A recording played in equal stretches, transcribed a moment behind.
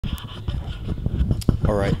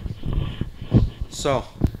Alright. So,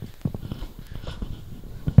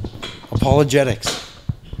 Apologetics.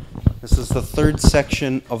 This is the third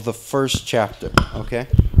section of the first chapter, okay?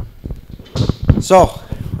 So,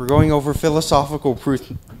 we're going over philosophical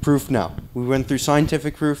proof now. We went through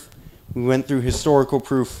scientific proof. We went through historical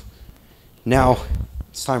proof. Now,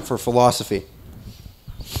 it's time for philosophy.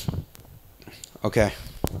 Okay.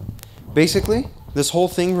 Basically, this whole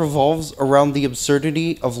thing revolves around the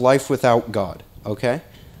absurdity of life without God, okay?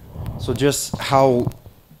 So just how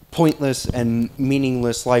pointless and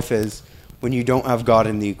meaningless life is when you don't have God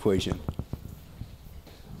in the equation.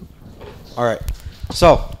 Alright,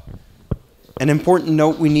 so an important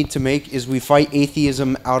note we need to make is we fight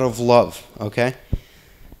atheism out of love, okay?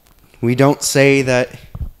 We don't say that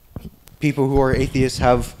people who are atheists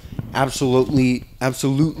have absolutely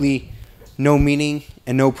no meaning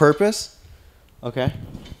and no purpose, okay?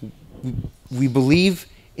 We believe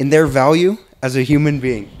in their value as a human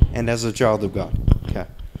being and as a child of God, okay?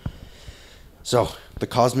 So, the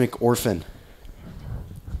cosmic orphan.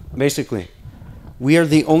 Basically, we are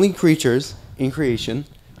the only creatures in creation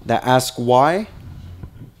that ask why,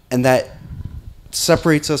 and that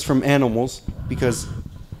separates us from animals because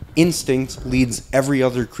instinct leads every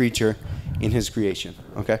other creature in his creation,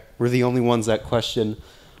 okay? We're the only ones that question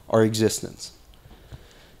our existence.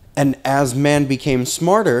 And as man became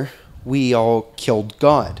smarter, we all killed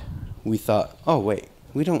God. We thought, oh wait,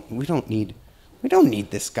 we don't need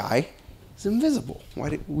this guy. He's invisible.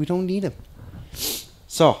 We don't need him.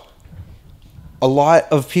 So, a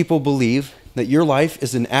lot of people believe that your life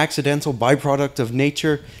is an accidental byproduct of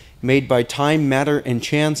nature made by time, matter, and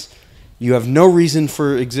chance. You have no reason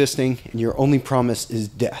for existing, and your only promise is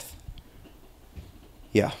death.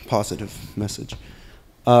 Yeah, positive message.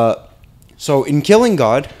 So in killing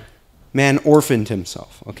God, man orphaned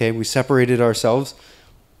himself, okay? We separated ourselves.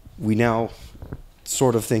 We now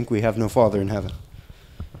sort of think we have no Father in heaven.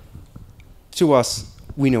 To us,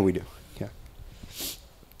 we know we do. Yeah.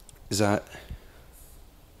 Is that...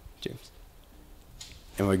 James?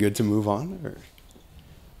 Am I good to move on?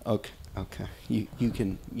 Or? Okay. You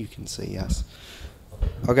can say yes.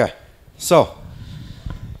 Okay. So,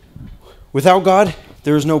 without God,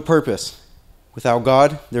 there is no purpose. Without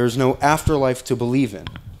God, there is no afterlife to believe in.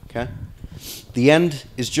 Okay? The end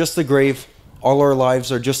is just the grave. All our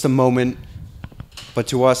lives are just a moment. But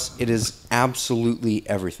to us, it is absolutely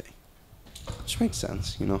everything. Which makes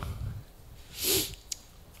sense, you know.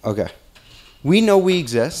 Okay. We know we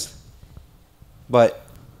exist. But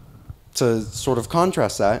to sort of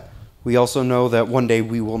contrast that, we also know that one day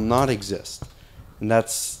we will not exist. And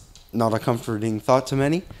that's not a comforting thought to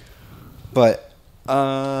many. But,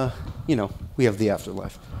 you know, we have the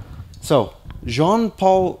afterlife. So,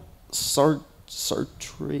 Jean-Paul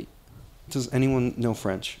Sartre, does anyone know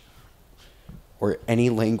French? Or any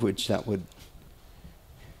language that would...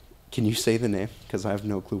 Can you say the name? Because I have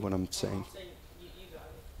no clue what I'm saying.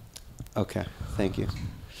 Okay, thank you.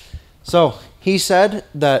 So, he said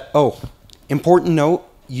that, important note,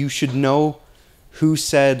 you should know who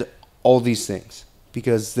said all these things.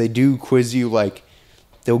 Because they do quiz you, like,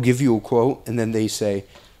 they'll give you a quote, and then they say,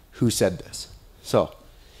 who said this? So,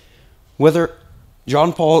 whether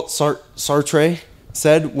Jean-Paul Sartre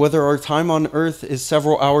said, whether our time on earth is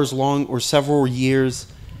several hours long or several years,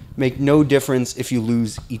 make no difference if you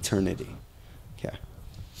lose eternity. Okay.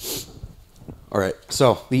 All right,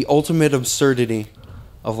 so the ultimate absurdity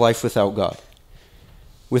of life without God.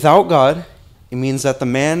 Without God, it means that the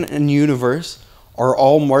man and universe are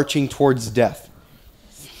all marching towards death.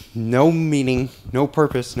 No meaning, no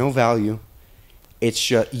purpose, no value. It's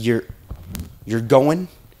just you're going,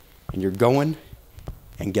 and you're going,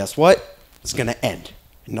 and guess what? It's going to end.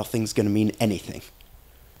 And nothing's going to mean anything.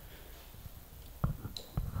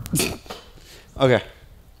 Okay.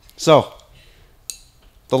 So,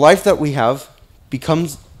 the life that we have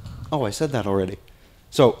becomes... Oh, I said that already.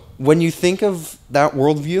 So, when you think of that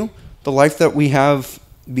worldview, the life that we have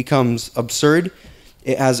becomes absurd.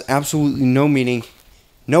 It has absolutely no meaning,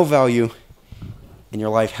 no value, and your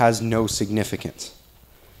life has no significance.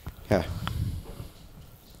 Okay.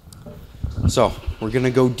 So, we're going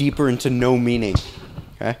to go deeper into no meaning.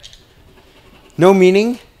 Okay? No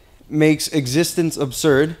meaning makes existence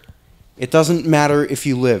absurd. It doesn't matter if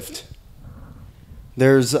you lived.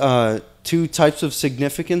 There's two types of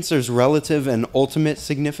significance. There's relative and ultimate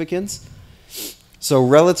significance. So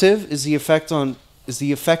relative is the effect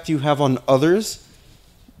you have on others.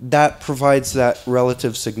 That provides that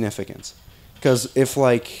relative significance. Because if,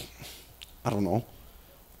 like, I don't know,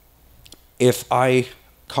 if I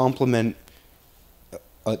compliment...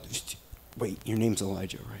 wait, your name's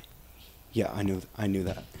Elijah, right? Yeah, I knew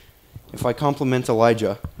that. if I compliment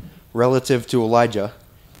Elijah relative to Elijah,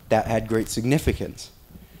 that had great significance.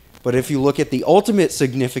 But if you look at the ultimate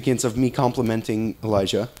significance of me complimenting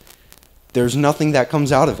Elijah, there's nothing that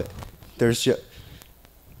comes out of it. There's just,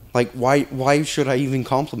 like, why should I even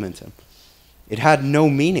compliment him? It had no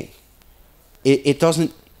meaning. It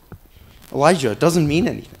doesn't, Elijah, it doesn't mean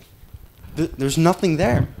anything. There's nothing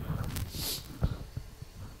there.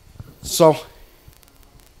 So,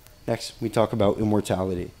 next we talk about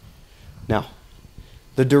immortality. Now,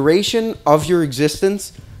 the duration of your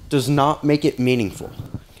existence does not make it meaningful.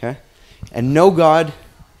 Okay? And no God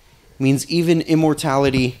means even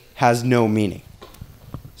immortality has no meaning.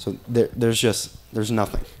 So there's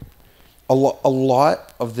nothing. A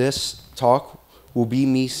lot of this talk will be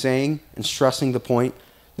me saying and stressing the point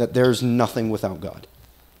that there's nothing without God.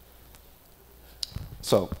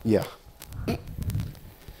 So, yeah. Come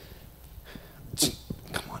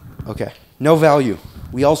on. Okay. No value.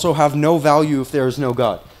 We also have no value if there is no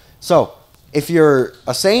God. So, if you're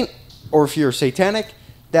a saint or if you're satanic,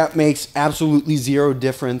 that makes absolutely zero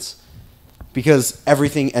difference because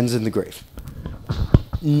everything ends in the grave.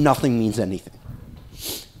 Nothing means anything.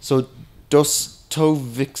 So, Dostoevsky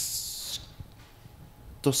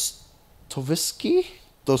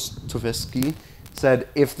said,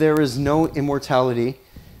 if there is no immortality,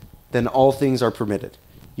 then all things are permitted.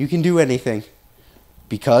 You can do anything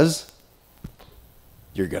because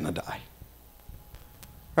you're going to die.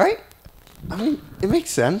 Right? I mean, it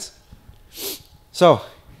makes sense. So,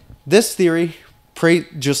 this theory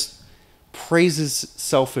just praises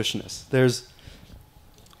selfishness. There's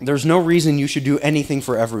no reason you should do anything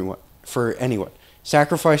for anyone.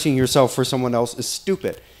 Sacrificing yourself for someone else is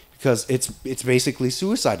stupid because it's basically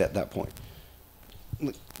suicide at that point.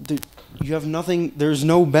 You have nothing, there's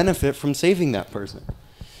no benefit from saving that person.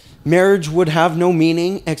 Marriage would have no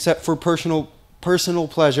meaning except for personal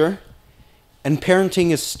pleasure, and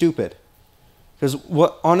parenting is stupid. Because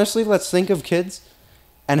honestly, let's think of kids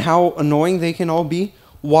and how annoying they can all be.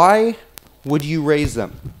 Why would you raise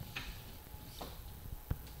them?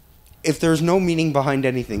 If there's no meaning behind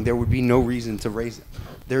anything, there would be no reason to raise them.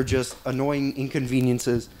 They're just annoying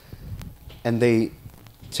inconveniences, and they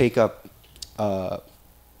take up,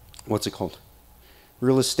 what's it called?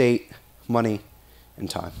 Real estate, money, and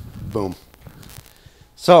time. Boom.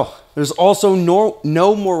 So, there's also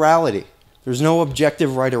no morality. There's no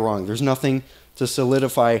objective right or wrong. There's nothing to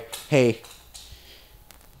solidify, hey,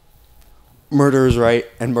 murder is right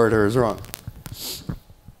and murder is wrong.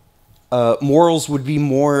 Morals would be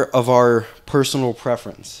more of our personal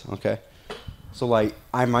preference, okay? So, like,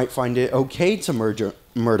 I might find it okay to murder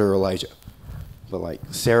Elijah. But, like,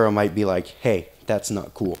 Sarah might be like, hey, that's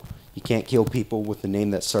not cool. You can't kill people with a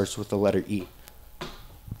name that starts with the letter E.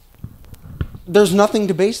 There's nothing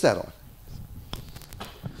to base that on.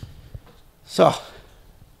 So,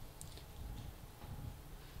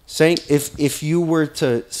 saying if you were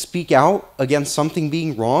to speak out against something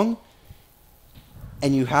being wrong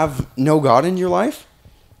and you have no God in your life,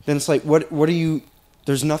 then it's like, what are you,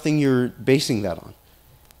 there's nothing you're basing that on.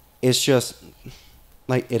 It's just,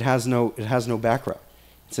 like, it has no background.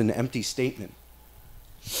 It's an empty statement.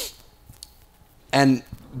 And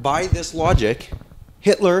by this logic,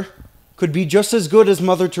 Hitler could be just as good as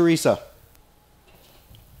Mother Teresa.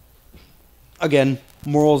 Again,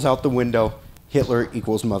 morals out the window. Hitler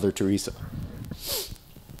equals Mother Teresa.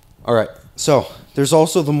 All right, so there's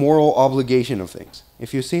also the moral obligation of things.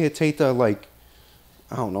 If you see a teta, like,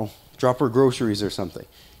 I don't know, drop her groceries or something,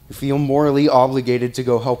 you feel morally obligated to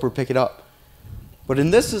go help her pick it up. But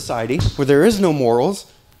in this society, where there is no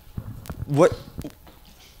morals,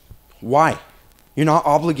 why? You're not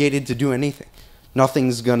obligated to do anything.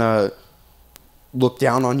 Nothing's gonna look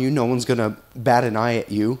down on you. No one's gonna bat an eye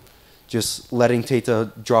at you. Just letting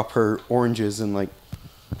Tata drop her oranges and, like,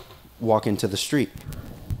 walk into the street.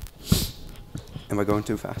 Am I going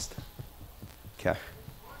too fast? Okay.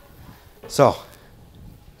 So,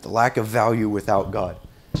 the lack of value without God.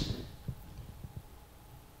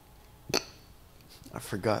 I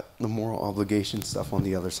forgot the moral obligation stuff on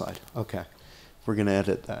the other side. Okay. We're going to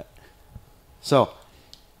edit that. So,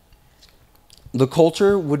 the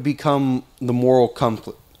culture would become the moral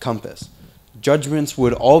compass. Judgments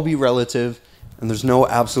would all be relative, and there's no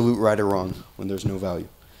absolute right or wrong when there's no value.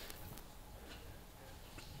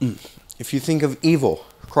 If you think of evil,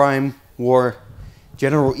 crime, war,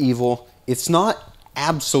 general evil, it's not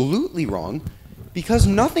absolutely wrong because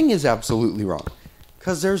nothing is absolutely wrong.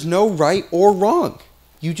 Because there's no right or wrong.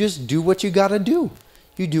 You just do what you gotta do.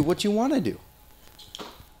 You do what you want to do.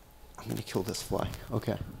 I'm going to kill this fly.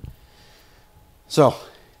 Okay. So,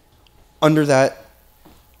 under that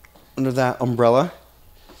umbrella,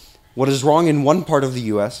 what is wrong in one part of the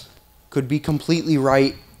U.S. could be completely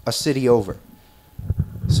right a city over.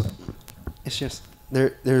 So it's just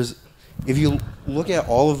there's if you look at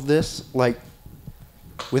all of this, like,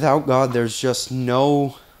 without God, there's just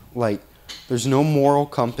no, like, there's no moral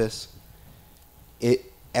compass.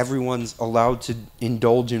 Everyone's allowed to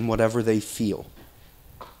indulge in whatever they feel.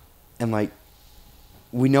 And, like,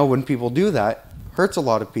 we know when people do that, hurts a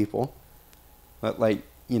lot of people. But, like,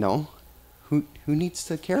 you know, who needs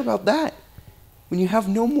to care about that when you have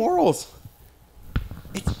no morals?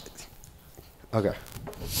 Okay.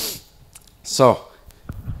 So,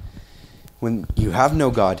 when you have no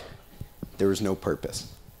God, there is no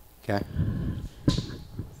purpose. Okay?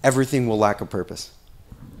 Everything will lack a purpose.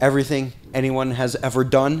 Everything anyone has ever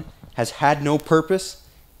done has had no purpose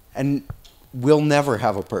and will never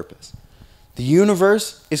have a purpose. The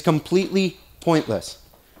universe is completely pointless.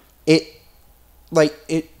 It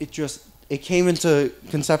came into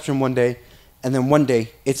conception one day, and then one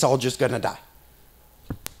day it's all just gonna die.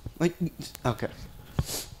 Like, okay.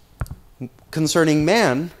 Concerning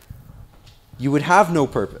man, you would have no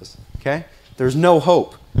purpose. Okay? There's no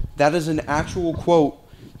hope. That is an actual quote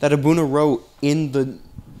that Abuna wrote in the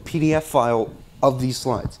PDF file of these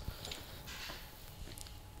slides.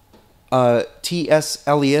 T.S.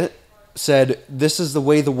 Eliot said, "This is the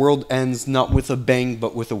way the world ends, not with a bang,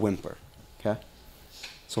 but with a whimper." Okay?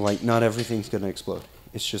 So, like, not everything's going to explode.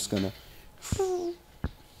 It's just going to...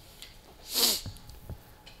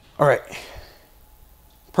 All right.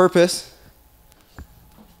 Purpose.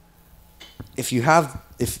 If you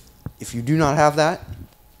do not have that,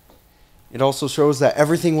 it also shows that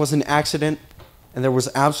everything was an accident and there was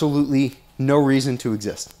absolutely no reason to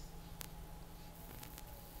exist.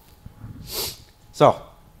 So,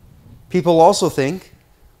 people also think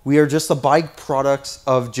we are just the byproducts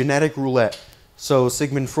of genetic roulette. So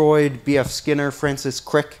Sigmund Freud, B.F. Skinner, Francis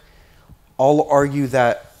Crick all argue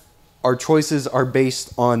that our choices are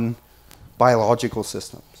based on biological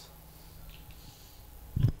systems.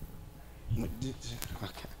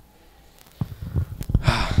 Okay.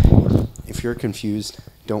 If you're confused,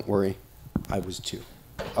 don't worry. I was too.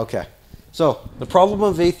 Okay. So, the problem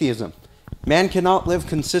of atheism. Man cannot live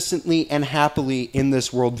consistently and happily in this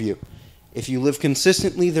worldview. If you live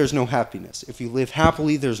consistently, there's no happiness. If you live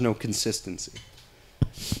happily, there's no consistency.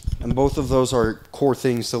 And both of those are core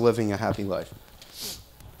things to living a happy life.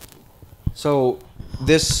 So,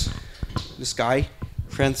 this guy,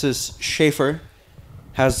 Francis Schaeffer,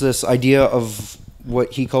 has this idea of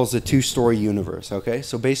what he calls the two-story universe, okay?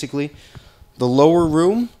 So basically, the lower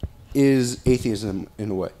room is atheism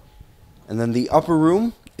in a way. And then the upper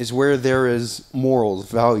room is where there is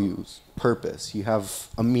morals, values, purpose. You have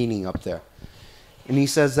a meaning up there. And he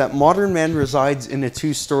says that modern man resides in a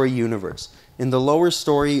two-story universe. In the lower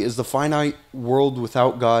story is the finite world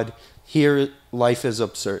without God. Here, life is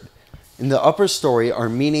absurd. In the upper story are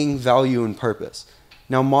meaning, value, and purpose.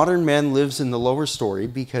 Now, modern man lives in the lower story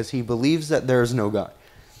because he believes that there is no God.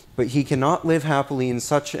 But he cannot live happily in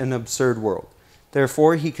such an absurd world.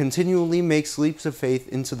 Therefore, he continually makes leaps of faith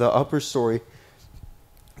into the upper story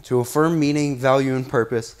to affirm meaning, value, and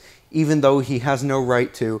purpose, even though he has no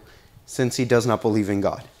right to, since he does not believe in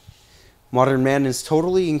God. Modern man is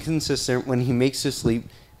totally inconsistent when he makes this leap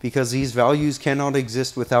because these values cannot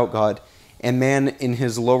exist without God, and man in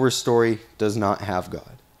his lower story does not have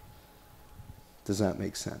God. Does that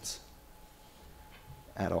make sense?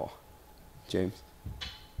 At all? James?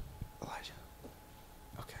 Elijah?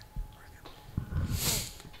 Okay.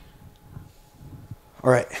 All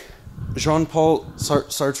right. Jean-Paul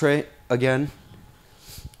Sartre, again,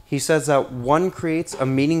 he says that one creates a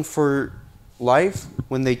meaning for life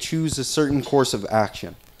when they choose a certain course of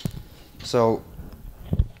action. So,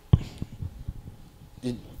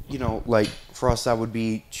 you know, like for us, that would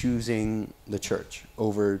be choosing the church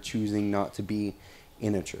over choosing not to be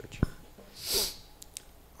in a church.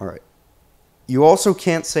 All right. You also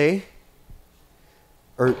can't say,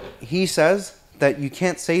 or he says that you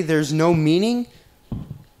can't say there's no meaning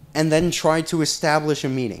and then try to establish a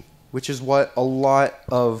meaning, which is what a lot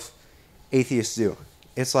of atheists do.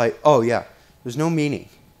 It's like, oh yeah, there's no meaning,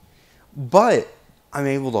 but I'm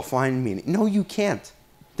able to find meaning. No, you can't.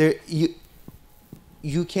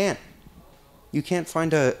 You can't. You can't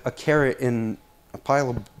find a carrot in a pile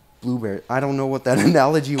of blueberries. I don't know what that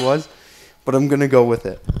analogy was, but I'm going to go with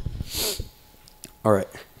it. All right.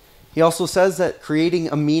 He also says that creating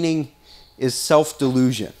a meaning is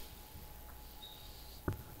self-delusion.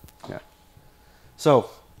 Yeah. So,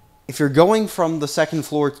 if you're going from the second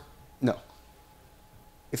floor...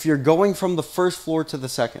 If you're going from the first floor to the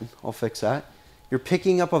second, I'll fix that. You're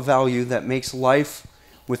picking up a value that makes life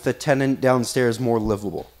with the tenant downstairs more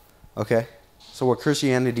livable. Okay? So what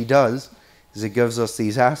Christianity does is it gives us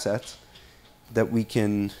these assets that we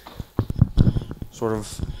can sort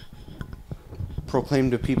of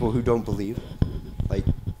proclaim to people who don't believe, like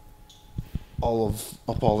all of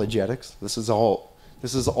apologetics. This is all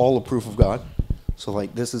a proof of God. So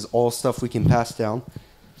like this is all stuff we can pass down.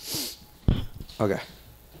 Okay.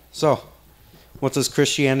 So, what does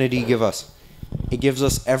Christianity give us? It gives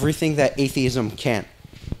us everything that atheism can't.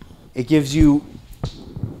 It gives you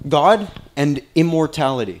God and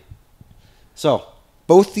immortality. So,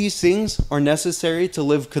 both these things are necessary to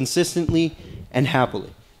live consistently and happily.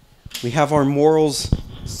 We have our morals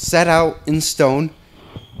set out in stone,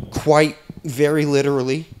 quite very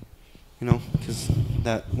literally, because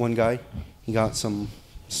that one guy, he got some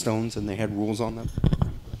stones and they had rules on them.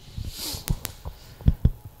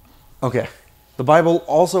 Okay. The Bible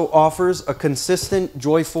also offers a consistent,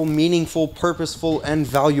 joyful, meaningful, purposeful, and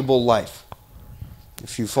valuable life.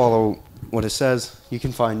 If you follow what it says, you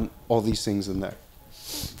can find all these things in there.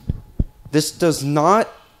 This does not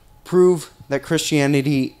prove that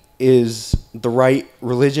Christianity is the right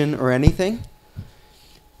religion or anything,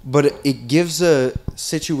 but it gives a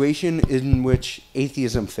situation in which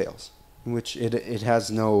atheism fails, in which it has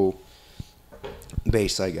no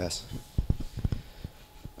base, I guess.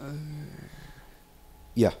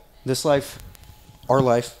 Yeah, this life, our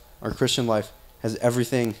Christian life, has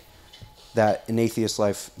everything that an atheist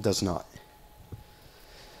life does not.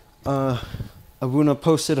 Abuna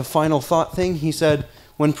posted a final thought thing. He said,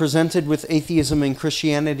 when presented with atheism and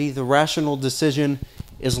Christianity, the rational decision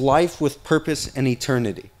is life with purpose and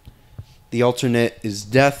eternity. The alternate is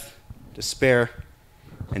death, despair,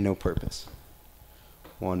 and no purpose.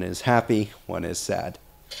 One is happy, one is sad.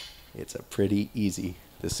 It's a pretty easy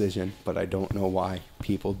decision, but I don't know why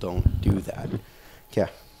people don't do that. Okay.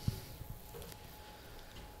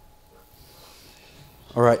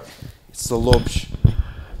 All right. It's the lobsh.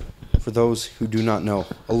 For those who do not know,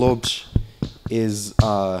 a lobsh is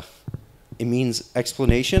it means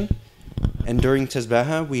explanation, and during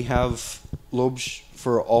Tezbeha we have lobsh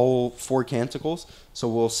for all 4 canticles. So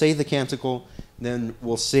we'll say the canticle, then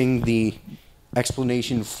we'll sing the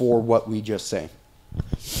explanation for what we just sang.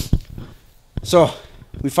 So,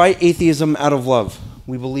 we fight atheism out of love.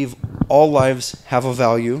 We believe all lives have a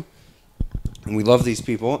value, and we love these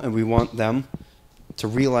people, and we want them to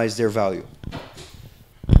realize their value.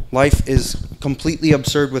 Life is completely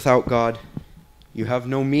absurd without God. You have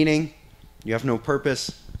no meaning, you have no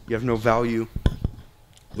purpose, you have no value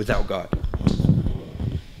without God.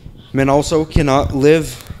 Men also cannot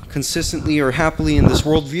live consistently or happily in this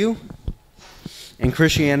worldview, and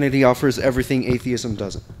Christianity offers everything atheism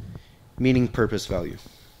doesn't. Meaning, purpose, value.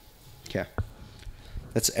 Okay.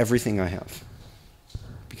 That's everything I have.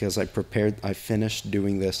 Because I finished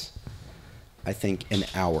doing this, I think, an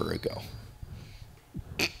hour ago.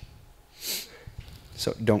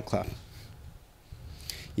 So, don't clap.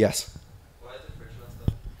 Yes? Why is it friction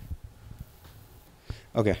stuff?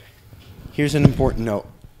 Okay. Here's an important note.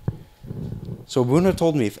 So, Buna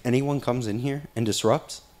told me if anyone comes in here and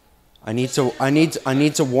disrupts, I need to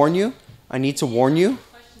warn you. I need to warn you.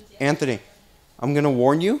 Anthony, I'm going to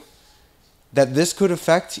warn you that this could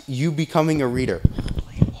affect you becoming a reader.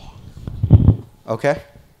 Okay?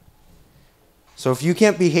 So if you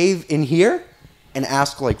can't behave in here and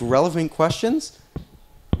ask relevant questions,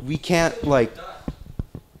 we can't let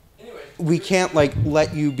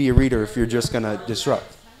you be a reader if you're just going to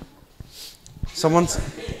disrupt. Someone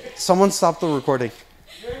stop the recording.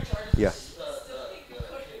 Yeah.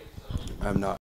 I'm not.